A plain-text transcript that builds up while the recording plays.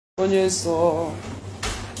onye nsọ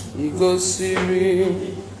igosiri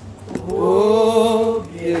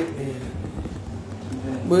obi ebere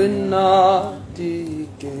mgbe nna dị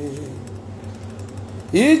ike,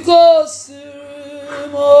 igosiri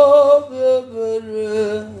m obi ebere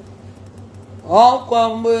ọkwa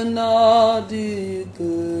mgbe nna dị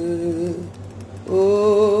ike,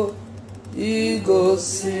 o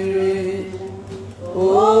igosiri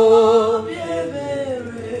obi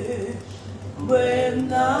ebere mgbe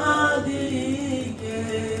nna dị ike.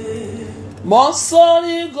 Mmụọ nsọ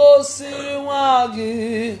igosiri nwa gị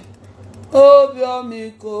obi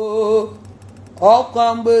ọmịiko ọkwa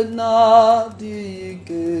mgbe nna dị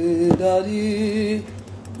ike, dadị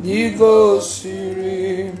igosiri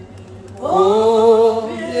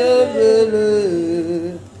obi ebere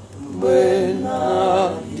mgbe nna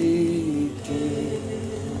dị ike.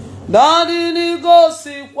 Dadị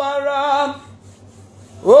n'igosikwara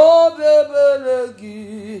obi ebere gị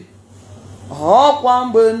ọkwa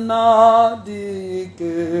mgbe nna dị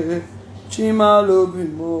ike, chimala obi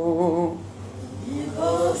m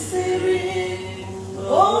igosiri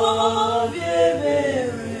obi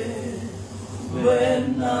ebere mgbe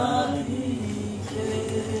nna dị ike.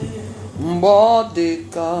 Mgbe ọ dị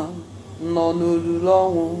ka nọ n'olulu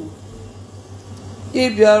ọnwụ, ị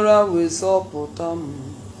bịara wee zọpụta m,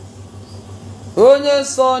 onye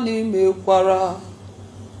nsọ n'imekwara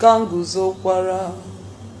ka m guzokwara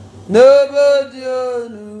n'ebe dị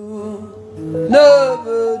elu,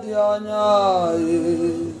 n'ebe dị anya,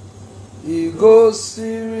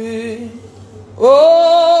 igosiri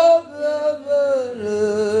obi ebere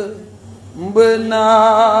mgbe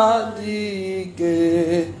na-adị ike,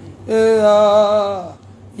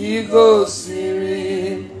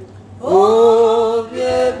 igosiri obi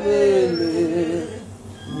ebere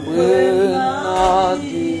mgbe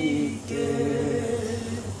na-adị ike.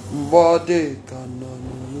 Mgbe ọ dị ka nọ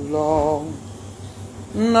n'ụlọ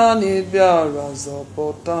nna n'ịbịara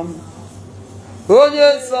zọpụta m, onye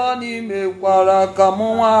nsọ n'imekwara ka m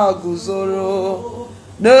nwa guzoro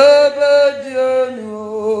n'ebe dị elu,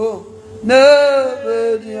 n'ebe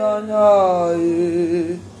dị anya,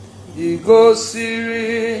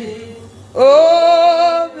 igosiri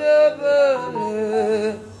obi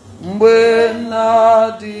ebere mgbe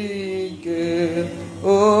na-adị ike,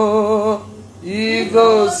 o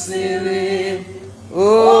igosiri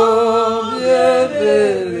obi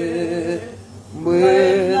ebere mgbe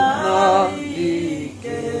na-adị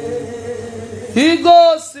ike.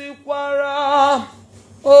 Igosikwara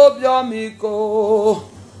obi ọmịiko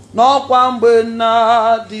n'ọkwa mgbe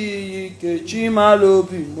na-adị ike, chimala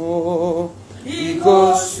obi m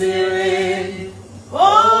igosiri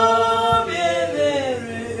obi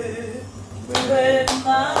ebere mgbe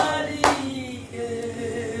na-adị ike.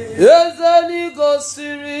 Eze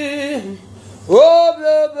n'igosiri obi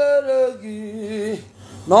ebere gị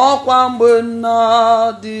n'ọkwa mgbe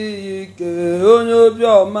na-adị ike, onye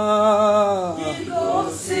obiọma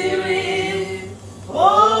igosiri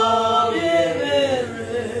obi ebere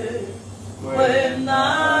mgbe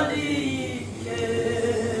na-adị ike.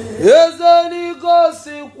 Eze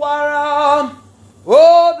n'igosikwara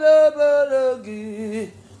obi ebere gị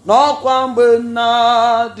n'ọkwa mgbe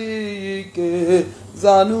na-adị ike,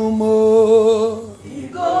 zanumo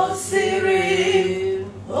igosiri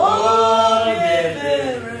obi ebere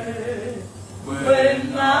mgbe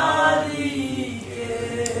na-adị ike.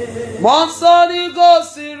 Mmụọ nsọ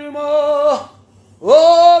n'igosiri m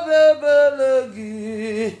obi ebere gị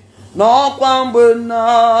n'ọkwa mgbe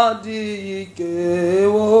na-adị ike,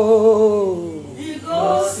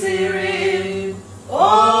 igosiri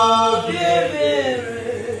obi ebere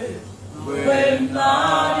mgbe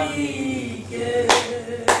na-adị ike.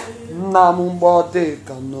 Nna m mgbe ọ dị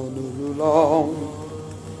ka nọ n'olulu ọnwụ,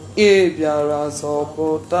 ị bịara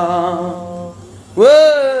zọpụta,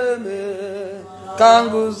 wee mee ka m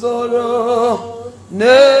guzoro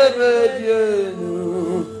n'ebe dị elu,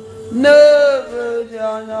 n'ebe dị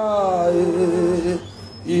anya,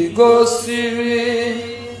 igosiri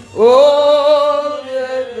obi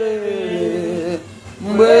ebere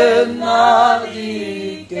mgbe na-adị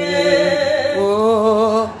ike, o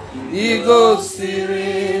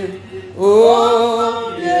igosiri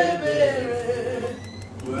obi ebere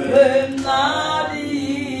mgbe na-adị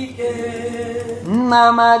ike. Nna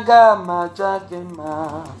m aga m aja gị mma,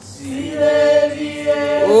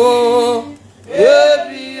 o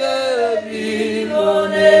ebighị ebi ruo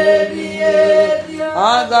n'ebighị ebi,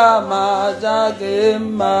 aga m aja gị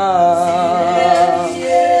mma,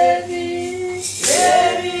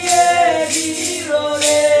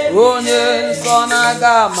 onye nsọ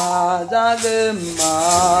na-aga m aja gị mma,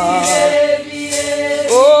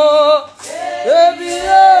 o ebighị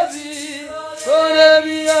ebi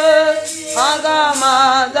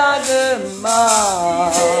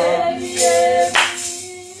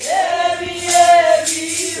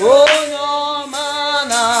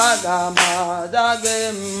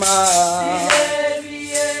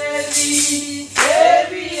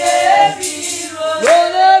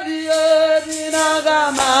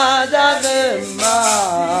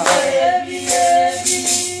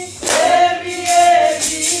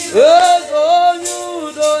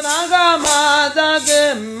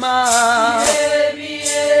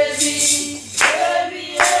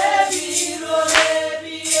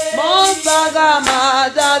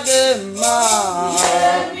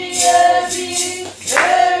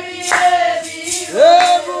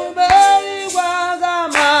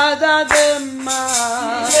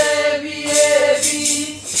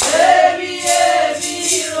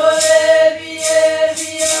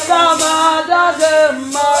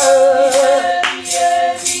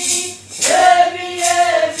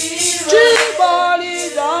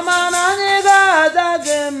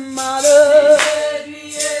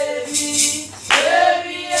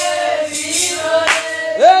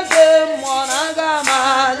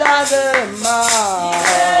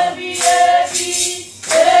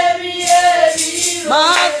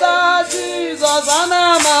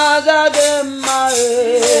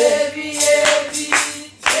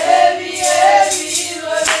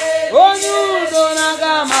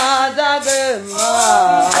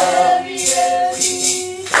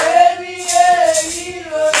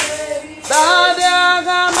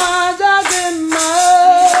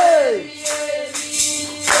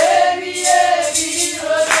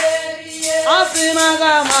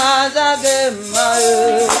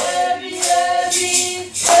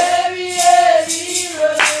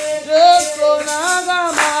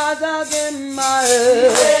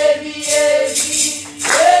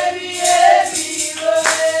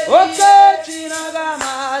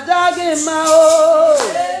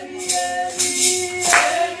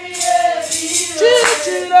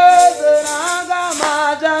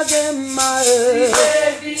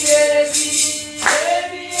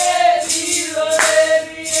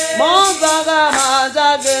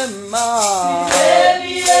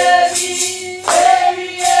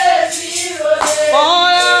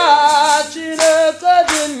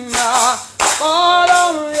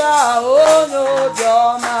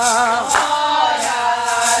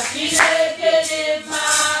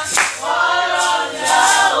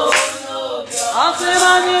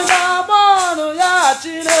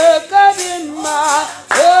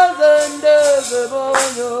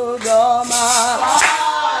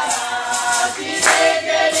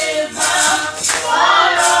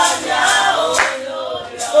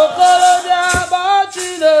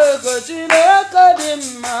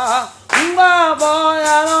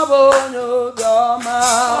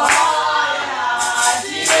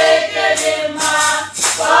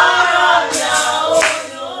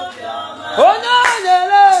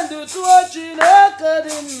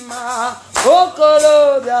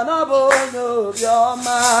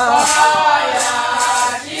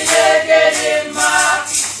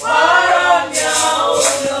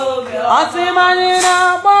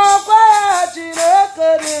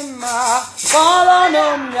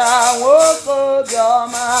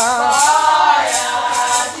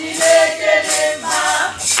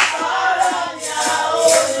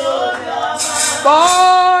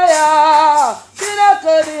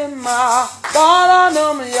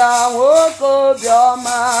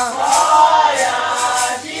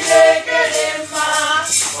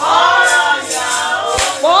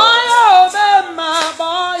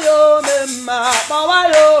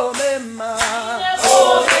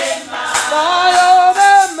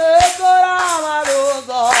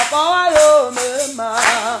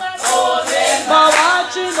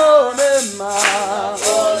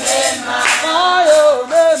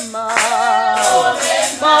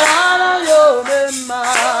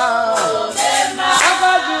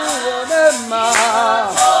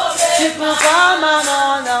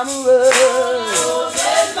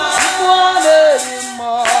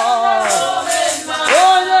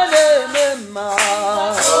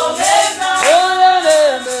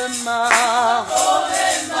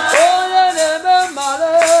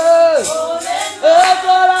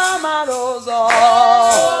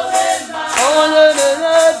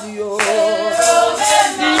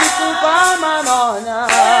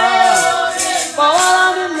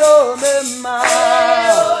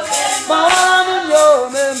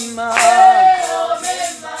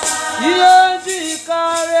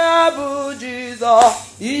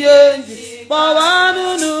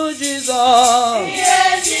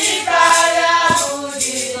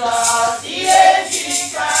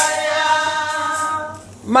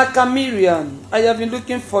Macamirian, I have been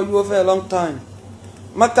looking for you over a long time.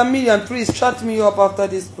 Macamirian, please chat me up after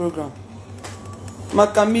this program.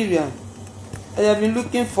 Macamirian, I have been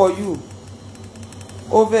looking for you.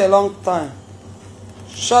 over a long time.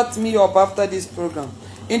 Shut me up after this program.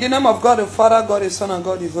 In the name of God the Father, God the Son, and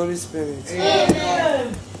God the Holy Spirit.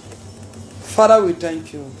 Amen. Father, we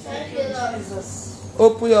thank you. Thank you, Jesus.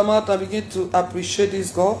 Open your mouth and begin to appreciate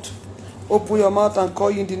this God. Open your mouth and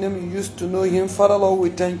call you in the name you used to know him. Father, Lord, we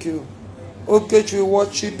thank you. Okay, we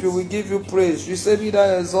worship you. We give you praise. We say, be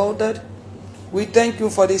thou exalted. We thank you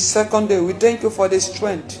for the second day. We thank you for the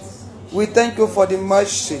strength. We thank you for the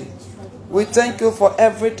mercy. We thank you for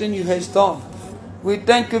everything you have done. We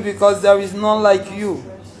thank you because there is none like you.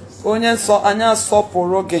 Onye nsọ anya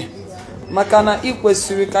asọpụrụ gị maka na ị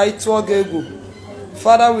kwesịrị ka ị tụọ gị egwu.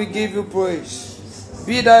 Father, we give you praise.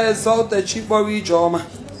 Be thou exalted, Chikpọrọ Ijeọma.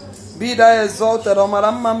 Be thou exalted,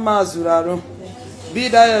 Ọmara mma mma azụrụ arụ. Be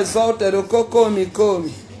thou exalted, Okoko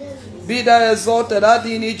Omikomi. Be thou exalted,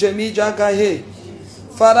 Adini Jemija Gahe.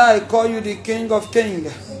 Father, I call you the King of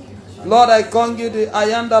Kings. Lord, I call you the I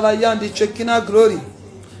am that I am, the Shekinah glory.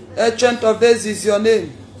 Ancient of days is your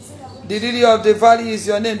name. The lily of the valley is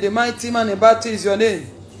your name. The mighty man in battle is your name.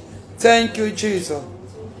 Thank you, Jesus.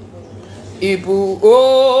 Ibu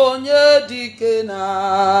onye dike na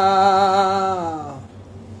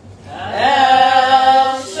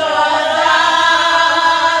El Shaddai,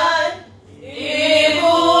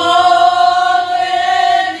 Ibu onye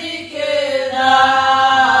dike na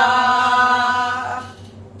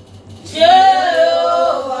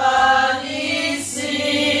Jehovah Nissi,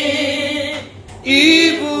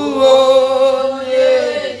 Ibu onye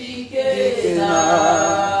dike na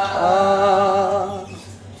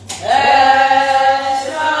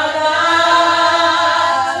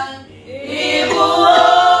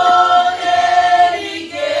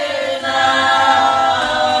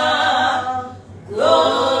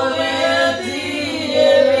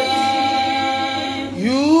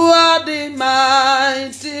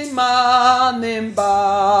in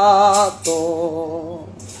battle.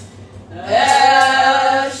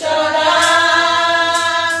 El Shaddai,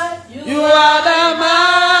 You are the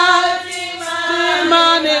mighty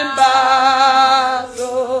man in battle.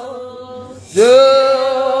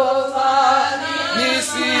 Jehovah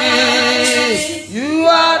Nissi. You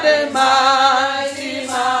are the mighty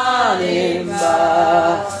man in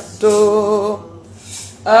battle.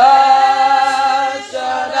 El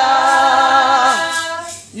Shaddai,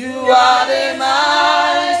 you are the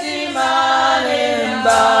mighty man in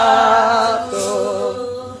battle.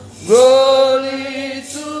 Glory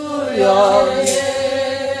to your name.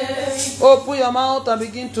 Open your mouth and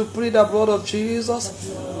begin to plead the blood of Jesus.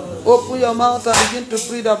 Open your mouth and begin to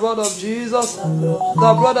plead the blood of Jesus. The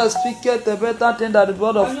blood that speaketh a better thing than the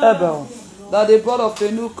blood of Abel. That the blood of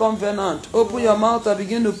the new covenant. Open your mouth and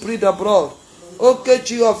begin to plead the blood. O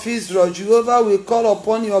Kechi of Israel, Jehovah will call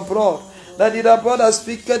upon your blood. That the blood that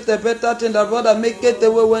speaketh a better thing, the blood that maketh a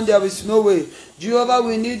way when there is no way. Jehovah,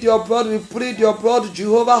 we need your blood. We plead your blood,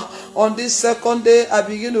 Jehovah. On this second day, I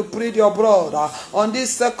begin to plead your blood. On this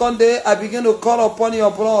second day, I begin to call upon your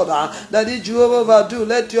blood. That is Jehovah, do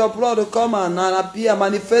let your blood come and appear,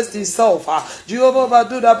 manifest itself. Jehovah,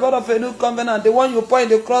 do the blood of a new covenant, the one you pour in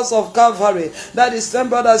the cross of Calvary. That is same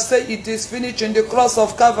brother say it is finished in the cross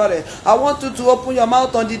of Calvary. I want you to open your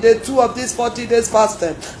mouth on the day 2 of this 40 days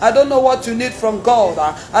fasting. I don't know what you need from God.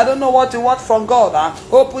 I don't know what you want from God.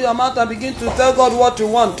 Open your mouth and begin to tell God what you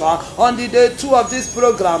want on the day 2 of this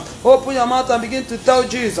program. Open your mouth and begin to tell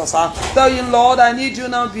Jesus. Tell him, Lord, I need you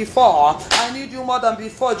now before. I need you more than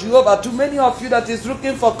before, Jehovah. To many of you that is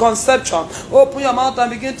looking for conception, open your mouth and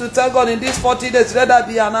begin to tell God in these 40 days, let there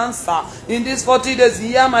be an answer. In these 40 days,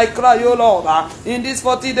 hear my cry, O Lord. In these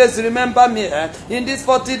 40 days, remember me. In these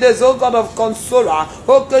 40 days, O God of consoler,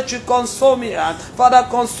 oh, could you console me? Father,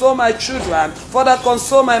 console my children. Father,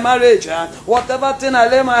 console my marriage. Whatever thing I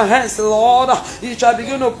lay my hands, Lord, it shall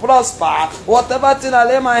begin to prosper. Whatever thing I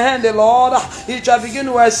lay my hand, Lord, it shall begin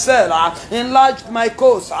to excel. Enlarge my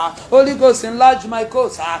cause. Holy Ghost, enlarge my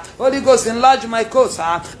cause. Holy Ghost, enlarge my cause.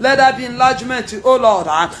 Let there be enlargement, O Lord.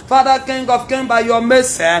 Father, King of Kings, by your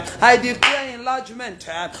mercy, I declare enlargement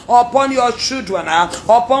upon your children,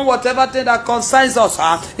 upon whatever thing that concerns us.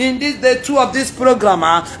 In this day 2 of this program,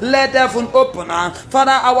 let heaven open.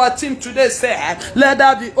 Father, our team today said, let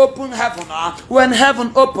there be open heaven. When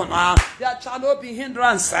heaven open, there shall not be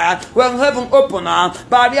hindrance. When heaven open,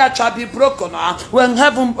 barrier shall be broken. When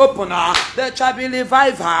heaven open, there shall be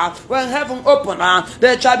revival. When heaven open,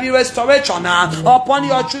 there shall be restoration upon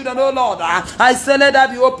your children, O Lord. I say, let there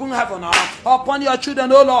be open heaven upon your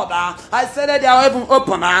children, O Lord. I say, let their heaven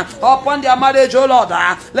open upon their marriage, O Lord.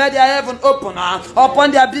 Let their heaven open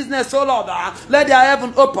upon their business, O Lord. Let their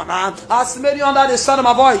heaven open. As many under the sound of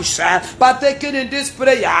my voice partaking in this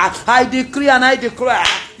prayer, I decree and I declare,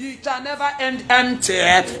 You shall never end empty.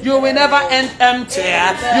 You will never end empty.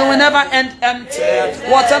 You will never end empty.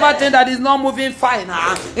 Whatever thing that is not moving fine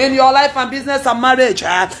in your life and business and marriage,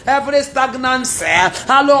 every stagnancy,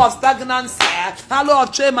 halo of stagnancy, halo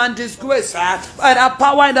of shame and disgrace, by the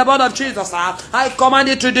power in the blood of Jesus, I command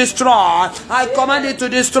it to destroy. I command it to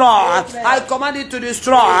destroy. I command it to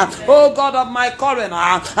destroy. Oh God of my calling,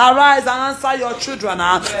 arise and answer your children.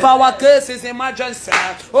 For our case is emergency.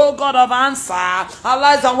 Oh God of answer,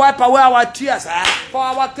 arise and wipe away our tears. For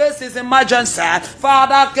our case is emergency.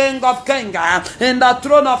 Father, King of Kings, in the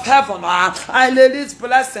throne of heaven, I release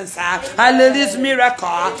blessings. I release miracle.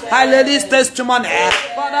 I release testimony.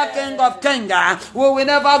 Father, King of Kings, we will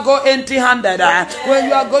never go empty-handed. When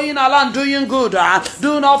you are going around doing good,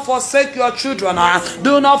 do not forsake your children.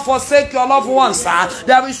 Do not forsake your loved ones.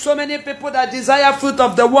 There is so many people that desire fruit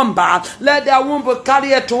of the womb. Let their womb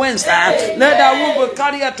carry a twins. Let their womb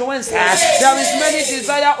carry a twins. There is many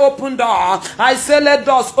desire open door. I say let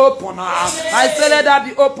doors open. I say let that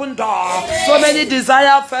be open door. So many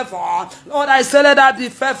desire favor. Lord, I say let that be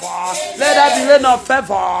favor. Let that be rain of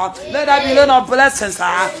favor. Let that be rain of blessings.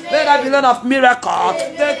 Let that be rain of miracle.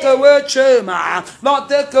 Take away shame. Lord,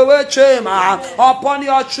 take away shame upon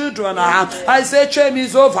your children. I say shame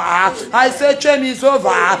is over. I say shame is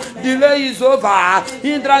over. Delay is over.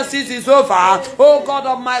 Hindrances is over. Oh God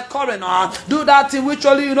of my coroner, do that thing which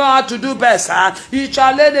only you know how to do best. It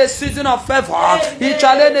shall end a season of favor. It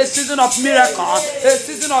shall end a season of miracle. A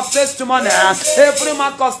season of testimony. Every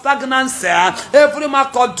mark of stagnancy. Every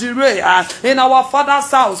mark of delay in our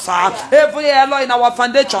father's house. Every error in our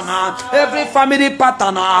foundation. Every family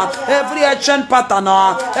pattern. Every ancient pattern.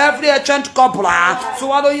 Every ancient couple.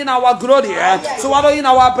 Swallowing our glory. Swallowing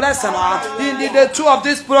our blessing. In the day 2 of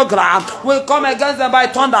this program, we come against them by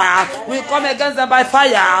thunder. We come against them by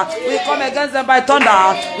fire. We come against them by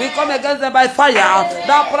thunder. We come against them by fire.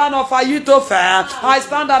 That plan of Ahithophel, I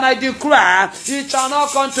stand and I declare, it shall not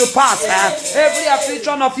come to pass. Every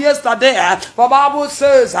affliction of yesterday, for Bible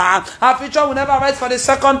says, affliction will never rise for the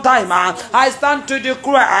second time. I stand to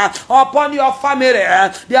declare upon your family,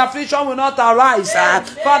 the affliction will not arise.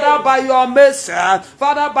 Father, by your mercy,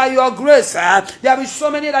 Father, by your grace, there is so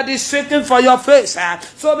many that is seeking for your face.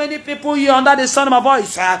 So many people here under the sound of my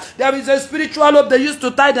voice. There is a spiritual hope they used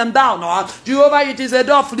to tie them down. Jehovah, it is a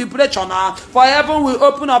door of liberation. For heaven will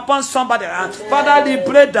open upon somebody. Father,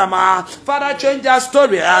 liberate them. Father, change their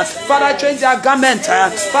story. Father, change their garment.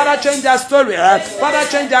 Father, change their story. Father,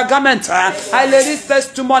 change their garment. I release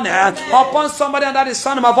testimony upon somebody under the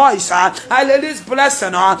sound of my voice. I release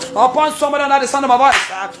blessing upon somebody under the sound of my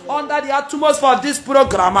voice. Under the atmosphere of this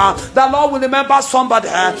program, the Lord will remember somebody.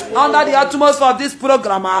 Under the atmosphere of this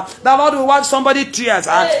program, the Lord will wipe somebody's tears.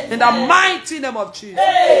 In the mighty name of Jesus.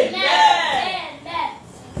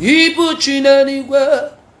 Ibu chinenigwe,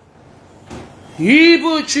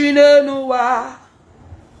 Ibu chinenuwa,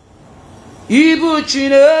 Ibu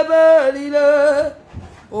chinebelile,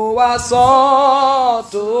 Owa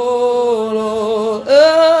sotoro.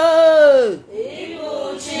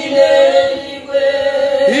 Ibu chinenigwe,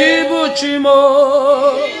 Ibu chimo,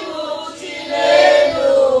 Ibu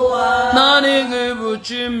chinenuwa, Nani Ibu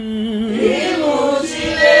chim, Ibu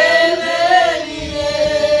chinebelile,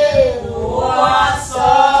 Owa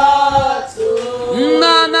sotoro.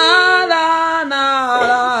 Na na na na.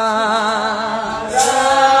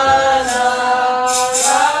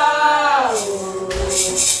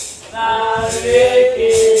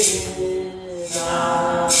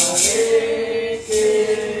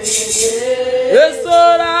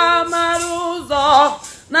 Esora maruzo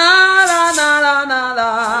na la na la na la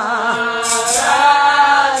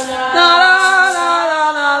na la la la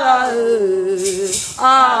la la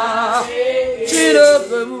ah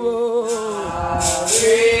chirokemo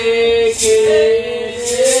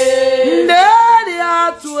ndedi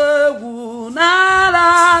atwewu na la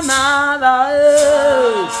na la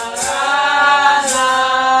na la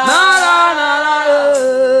na la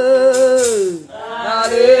na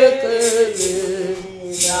lekele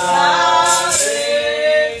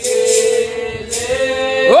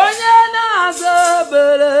onye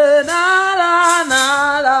na-azọbere n'ala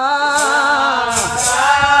n'ala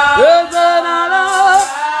eze n'ala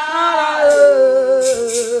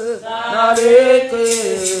n'ala eke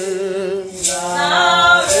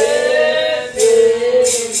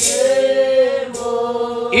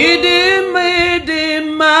ịdị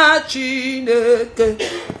mma Chineke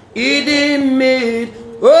ịdị mma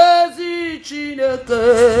ozi Chineke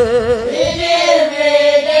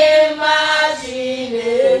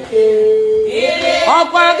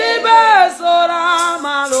ọkwa gị bụ soro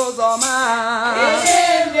amala ụzọ ma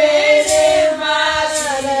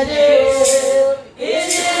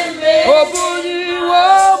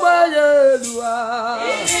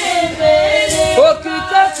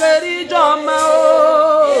ọma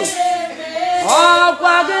o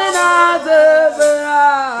ọkwa gị na-adebe ha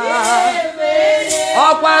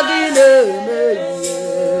ọkwa gị na-eme ihe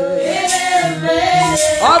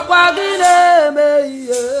ọkwa gị na-eme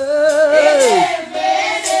ihe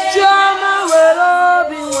Chioma were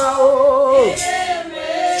obi nwa o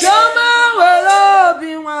Chioma were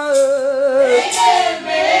obi nwa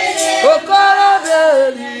okorobịa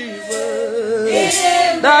eluigwe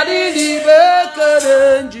dadịdịbe ekele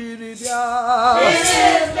njiri bịa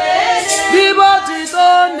bibe otito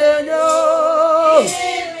na-enye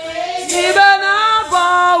ibe na-abọ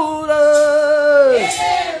ure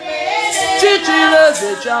chichiri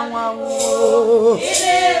ezecha nwanwụ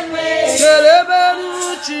kelebelu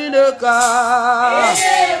Chineke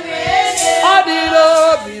ọ dịrị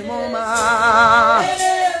obi m mma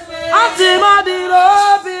asị m ọ dịrị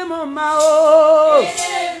obi m mma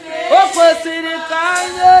o kwesịrị ka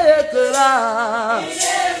anyị ekele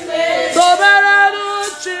toberelu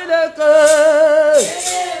Chineke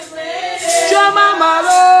Chioma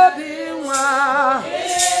mara obi nwa.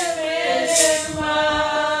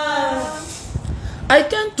 I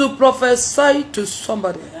came to prophesy to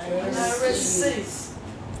somebody.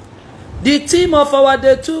 The theme of our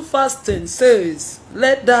day 2 fasting says,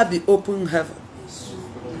 let there be open heaven.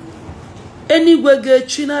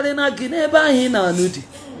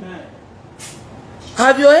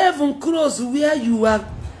 Have your heaven closed where you are,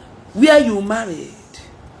 where you married?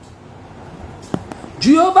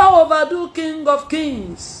 Jehovah overdo, King of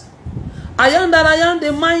Kings. I am that I am,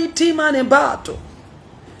 the mighty man in battle.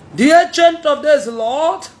 The ancient of days,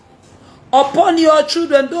 Lord, upon your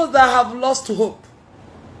children, those that have lost hope,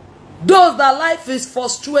 those that life is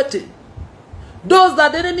frustrating, those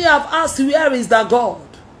that the enemy have asked, where is the God?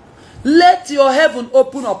 Let your heaven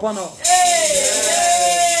open upon us.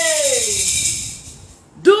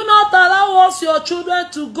 Do not allow us, your children,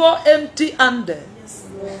 to go empty-handed.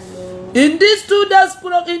 In these 2 days,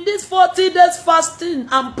 in these 40 days fasting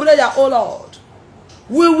and prayer, oh Lord,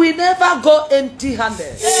 we will never go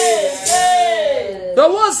empty-handed. The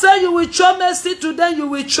word says you will show mercy to them, you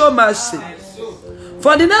will show mercy.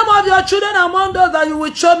 For the name of your children among those that you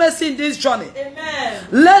will show mercy in this journey. Amen.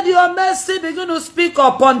 Let your mercy begin to speak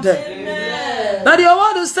upon them. Amen. Now your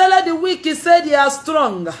word to say, let the weak say they are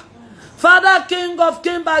strong. Father, King of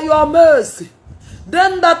Kings, by your mercy,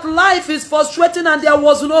 then that life is frustrating and there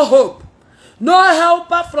was no hope, no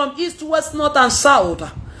helper from east, west, north, and south.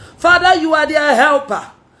 Father, you are their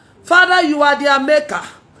helper. Father, you are their maker.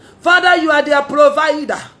 Father, you are their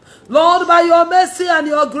provider. Lord, by your mercy and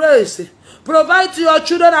your grace, provide to your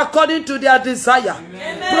children according to their desire.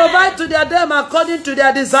 Amen. Provide to them according to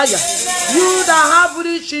their desire. Amen. You that have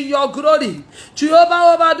reached in your glory,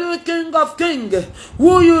 Jehovah overdo, King of Kings,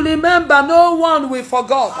 who you remember, no one will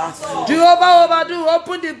forget. Jehovah overdo,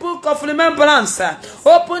 open the book of remembrance,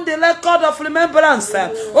 open the record of remembrance,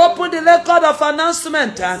 open the record of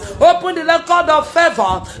announcement, open the record of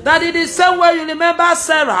favor, that it is the same way you remember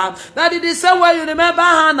Sarah, that it is the same way you remember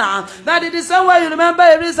Hannah, that it is the same way you remember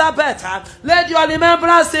Elizabeth. Let your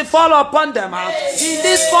remembrance fall upon them. In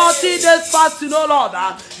this 40 days fasting, oh Lord,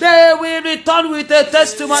 they will return with a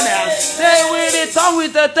testimony. They will return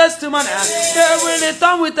with a testimony. They will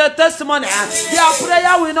return with a testimony. Their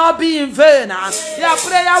prayer will not be in vain. Their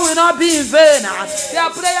prayer will not be in vain. Their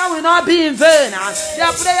prayer will not be in vain.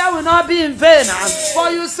 Their prayer will not be in vain. For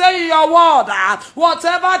you say in your word,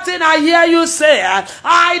 whatever thing I hear you say,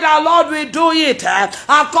 I, the Lord, will do it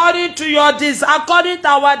according to your according to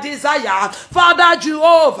our desire. Father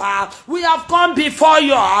Jehovah, we have come before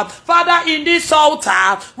you. Father, in this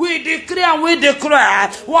altar, we decree and we declare,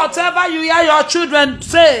 whatever you hear your children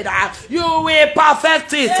say, you will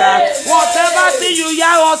perfect it. Whatever thing you hear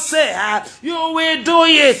us say, you will do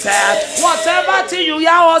it. Whatever thing you hear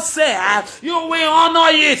us say, you will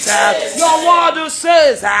honor it. Your word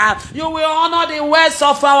says, you will honor the words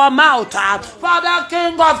of our mouth. Father,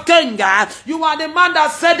 King of Kings, you are the man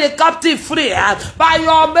that set the captive free. By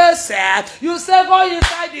your mercy, you say, go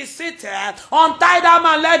inside the city, untie them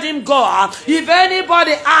and let him go. If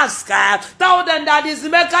anybody asks, tell them that his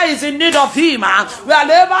maker is in need of him.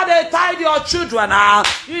 Wherever they tied your children,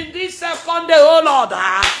 in this second day, oh Lord,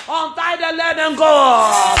 untie them, let them go.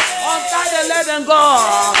 Untie them, let them go.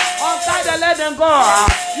 Untie them, let them go.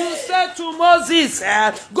 You said to Moses,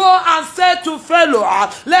 go and say to Pharaoh,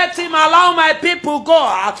 let him allow my people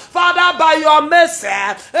go. Father, by your mercy,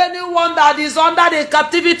 anyone that is under the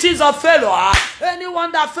captivities of Pharaoh,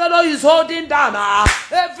 anyone that Pharaoh is holding down,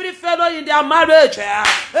 every Pharaoh in their marriage,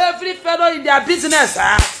 every Pharaoh in their business,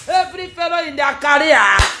 every failure in their career,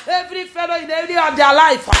 every failure in the area of their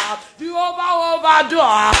life, you overdo.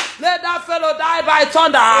 Let that fellow die by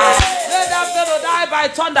thunder. Let that fellow die by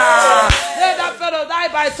thunder. Let that fellow die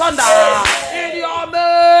by thunder. In your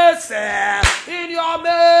mercy, in your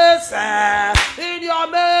mercy, in your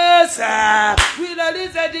mercy, we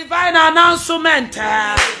release a divine announcement.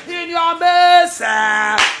 In your mercy,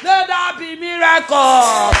 let there be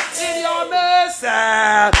miracle. In your mercy,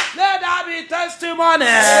 let there be testimony.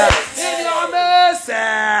 In your mercy,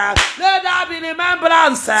 let there be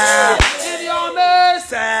remembrance. In your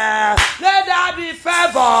mercy, let there be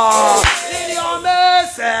favor. In your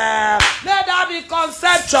mercy, let there be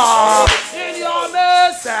conception. In your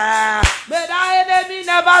mercy, may the enemy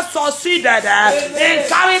never succeeded in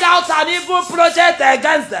carrying out an evil project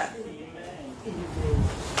against them.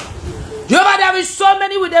 Jehovah, there is so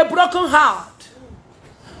many with a broken heart.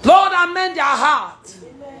 Lord, amend their heart.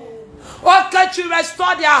 Oh, can't you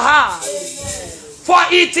restore their heart? For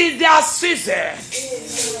it is their season.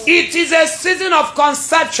 It is a season of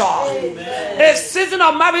conception. A season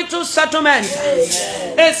of marital settlement.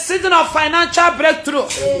 A season of financial breakthrough.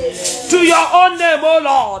 To your own name, O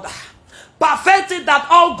Lord. Perfect it that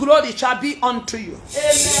all glory shall be unto you.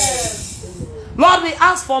 Lord, we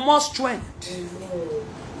ask for more strength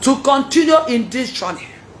to continue in this journey.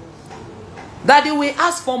 Daddy, we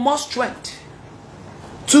ask for more strength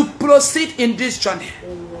to proceed in this journey.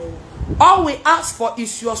 All we ask for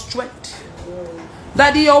is your strength.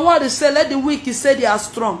 Daddy, your word is said, let the weak say they are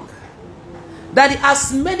strong. Daddy,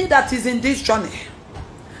 as many that is in this journey,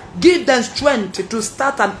 give them strength to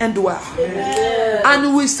start and end well.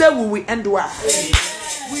 And we say we will end well.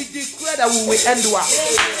 We declare that we will end well.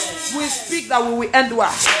 We speak that we will end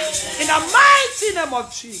well. In the mighty name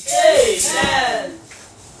of Jesus. Amen.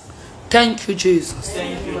 Thank you, Jesus.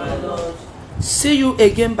 Thank you, my Lord. See you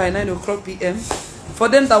again by 9 o'clock p.m. For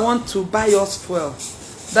them that want to buy us fuel,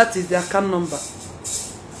 that is their account number.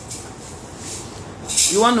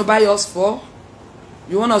 You want to buy us fuel?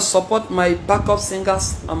 You want to support my backup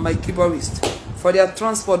singers and my keyboardist for their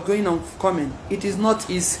transport going and coming. It is not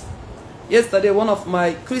easy. Yesterday, one of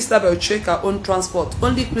my Christabel checked her own transport.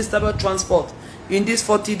 Only Christabel transport in these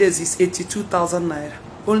 40 days is 82,000 naira.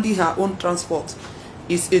 Only her own transport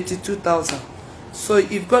is 82,000. So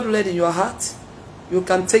if God led in your heart, you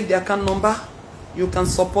can take the account number. You can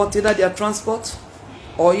support either their transport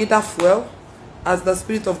or either fuel as the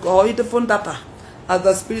Spirit of God, or either phone data as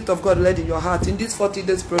the Spirit of God led in your heart in this 40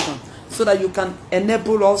 days program, so that you can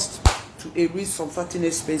enable us to erase some certain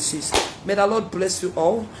expenses. May the Lord bless you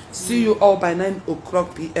all. See you all by 9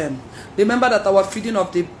 o'clock p.m. Remember that our feeding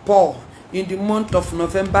of the poor in the month of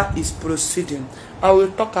November is proceeding. I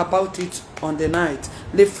will talk about it on the night.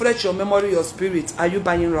 Refresh your memory, your spirit. Are you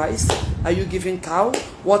buying rice? Are you giving cow?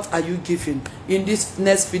 What are you giving in this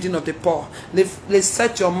next feeding of the poor? Let's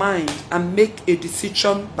set your mind and make a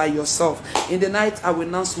decision by yourself. In the night, I will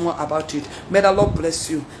announce more about it. May the Lord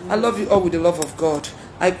bless you. I love you all with the love of God.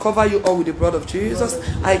 I cover you all with the blood of Jesus.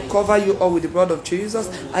 I cover you all with the blood of Jesus.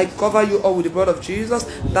 I cover you all with the blood of Jesus.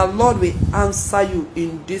 The Lord will answer you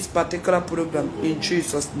in this particular program in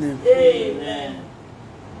Jesus' name. Amen.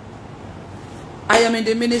 I am in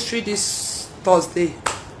the ministry this Thursday.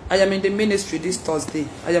 I am in the ministry this Thursday.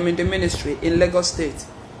 I am in the ministry in Lagos State.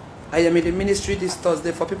 I am in the ministry this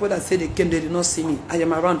Thursday. For people that say they came, they did not see me. I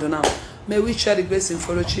am around now. May we share the grace in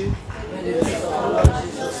fellowship. May the grace of our Lord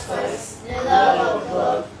Jesus Christ, the love of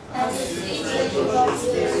God, and the sweet fellowship of the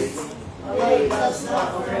Spirit, abide with us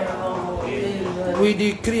now and forevermore. Amen. We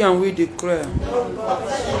decree and we declare. No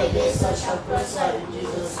weapon against us shall prosper in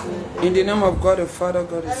Jesus' name. In the name of God the Father,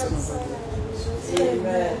 God the Son, and God the Holy Spirit.